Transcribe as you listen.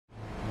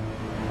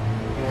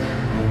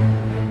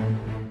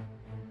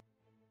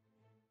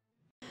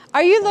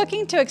Are you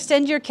looking to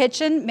extend your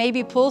kitchen,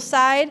 maybe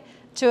poolside,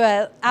 to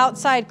an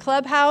outside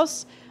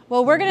clubhouse?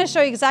 Well, we're going to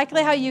show you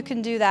exactly how you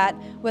can do that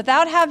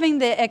without having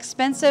the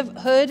expensive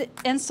hood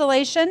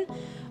installation,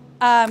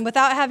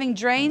 without having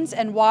drains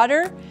and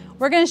water.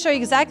 We're going to show you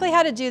exactly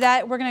how to do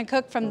that. We're going to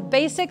cook from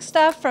basic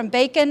stuff, from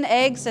bacon,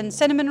 eggs, and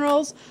cinnamon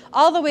rolls,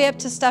 all the way up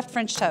to stuffed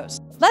French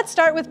toast. Let's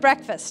start with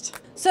breakfast.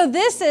 So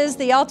this is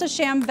the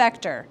alto-shaam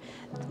Vector.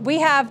 We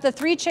have the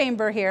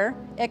 3-chamber here.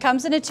 It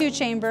comes in a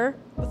 2-chamber,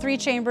 3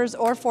 chambers,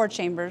 or 4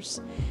 chambers.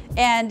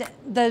 And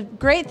the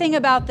great thing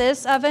about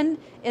this oven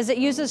is it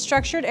uses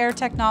structured air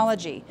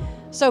technology.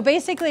 So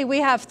basically we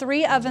have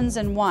 3 ovens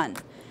in one.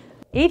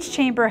 Each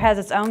chamber has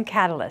its own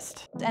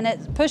catalyst, and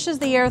it pushes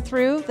the air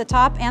through the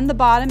top and the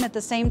bottom at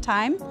the same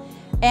time.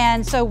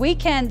 And so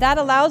that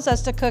allows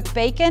us to cook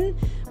bacon,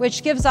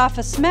 which gives off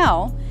a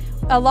smell,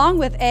 along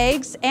with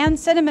eggs and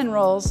cinnamon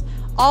rolls,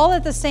 all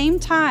at the same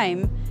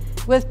time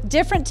with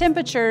different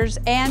temperatures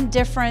and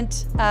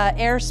different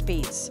air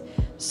speeds.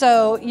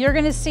 So you're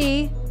gonna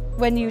see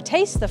when you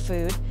taste the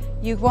food,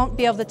 you won't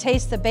be able to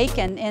taste the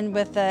bacon in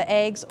with the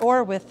eggs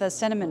or with the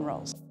cinnamon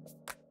rolls.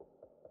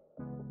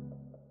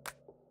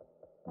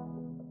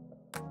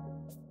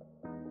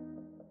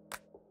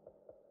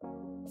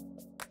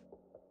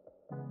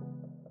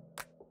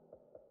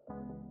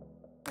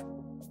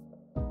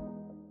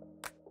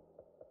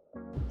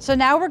 So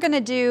now we're going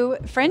to do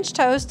French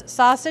toast,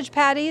 sausage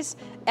patties,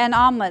 and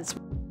omelets.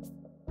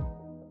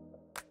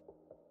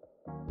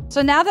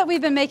 So now that we've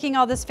been making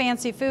all this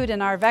fancy food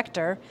in our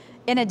Vector,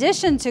 in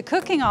addition to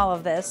cooking all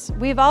of this,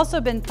 we've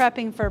also been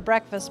prepping for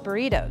breakfast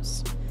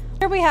burritos.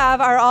 Here we have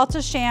our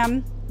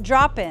alto-shaam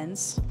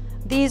drop-ins.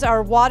 These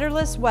are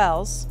waterless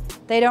wells.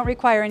 They don't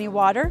require any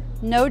water,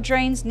 no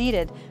drains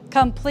needed,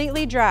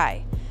 completely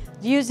dry,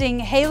 using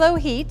halo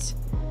heat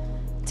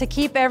to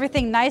keep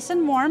everything nice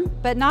and warm,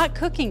 but not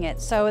cooking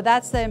it. So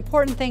that's the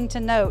important thing to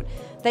note,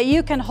 that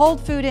you can hold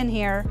food in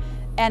here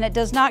and it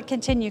does not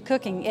continue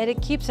cooking.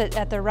 It keeps it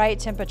at the right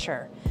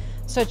temperature.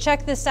 So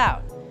check this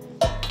out.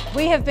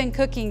 We have been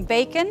cooking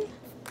bacon,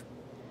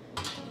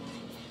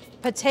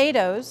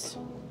 potatoes,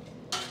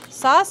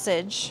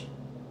 sausage,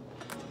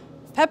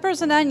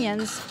 peppers and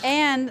onions,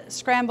 and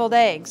scrambled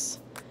eggs,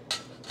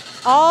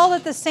 all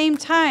at the same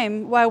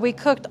time while we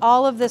cooked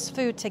all of this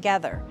food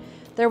together.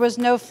 There was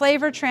no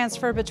flavor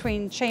transfer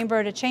between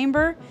chamber to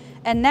chamber,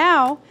 and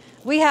now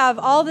we have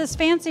all this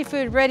fancy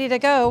food ready to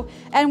go,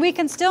 and we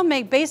can still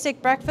make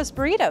basic breakfast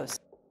burritos.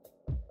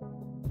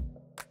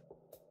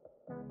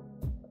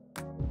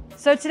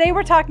 So today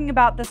we're talking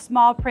about the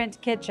small print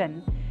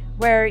kitchen,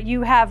 where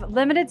you have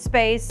limited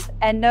space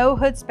and no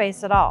hood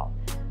space at all.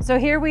 So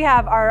here we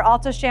have our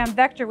alto-shaam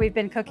Vector we've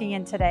been cooking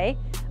in today,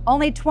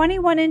 only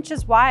 21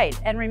 inches wide,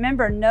 and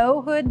remember,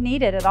 no hood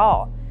needed at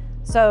all.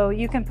 So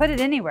you can put it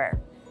anywhere.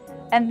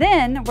 And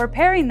then we're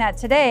pairing that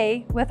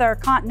today with our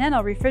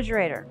Continental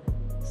refrigerator.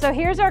 So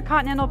here's our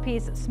Continental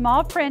piece,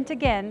 small print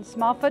again,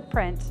 small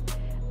footprint.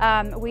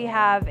 We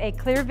have a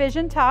clear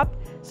vision top,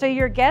 so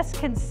your guests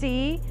can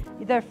see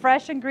the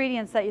fresh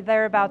ingredients that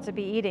they're about to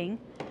be eating.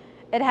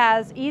 It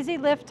has easy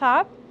lift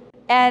top,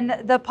 and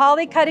the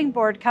poly cutting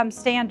board comes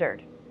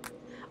standard.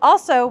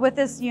 Also with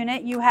this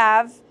unit, you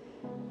have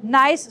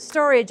nice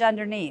storage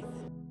underneath.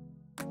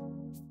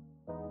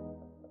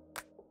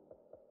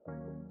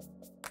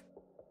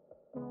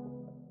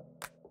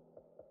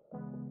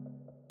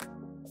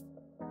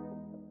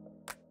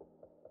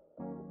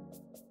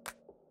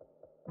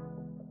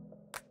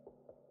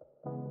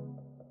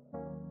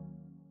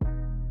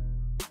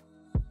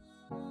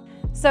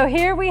 So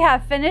here we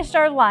have finished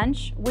our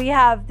lunch. We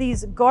have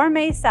these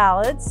gourmet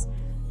salads,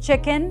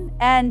 chicken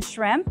and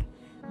shrimp.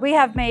 We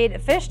have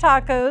made fish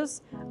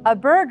tacos, a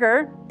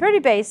burger, pretty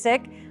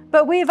basic,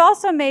 but we've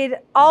also made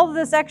all of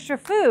this extra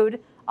food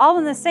all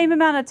in the same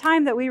amount of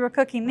time that we were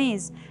cooking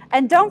these.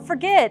 And don't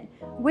forget,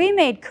 we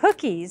made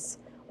cookies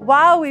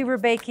while we were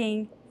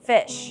baking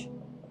fish.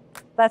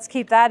 Let's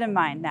keep that in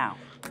mind now.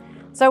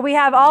 So we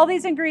have all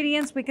these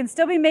ingredients. We can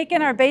still be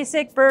making our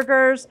basic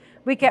burgers.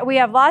 We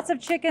have lots of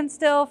chicken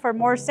still for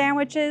more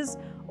sandwiches,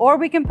 or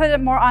we can put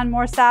it on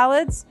more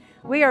salads.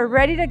 We are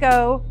ready to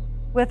go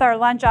with our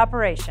lunch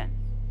operation.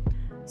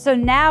 So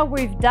now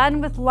we've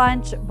done with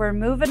lunch, we're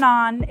moving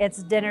on,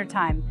 it's dinner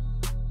time.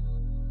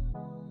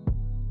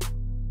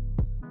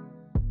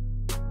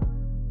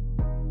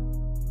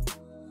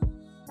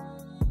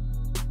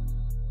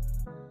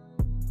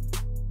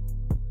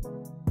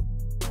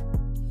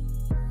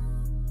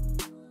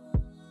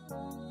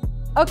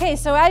 Okay,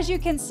 so as you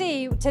can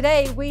see,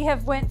 today we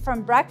have went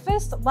from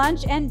breakfast,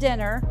 lunch, and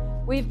dinner.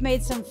 We've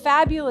made some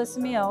fabulous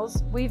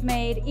meals. We've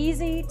made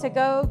easy to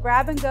go,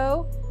 grab and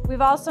go.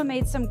 We've also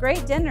made some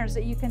great dinners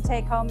that you can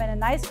take home in a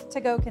nice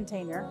to-go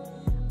container,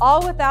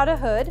 all without a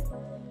hood,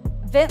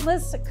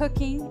 ventless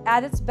cooking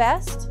at its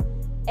best,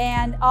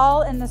 and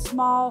all in the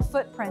small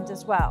footprint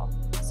as well.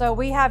 So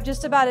we have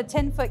just about a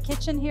 10-foot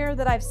kitchen here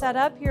that I've set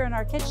up here in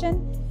our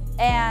kitchen,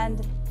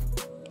 and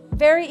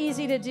very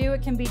easy to do.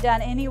 It can be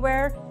done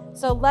anywhere.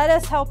 So let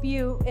us help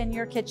you in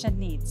your kitchen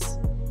needs.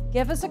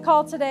 Give us a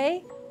call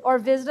today, or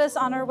visit us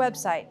on our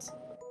website.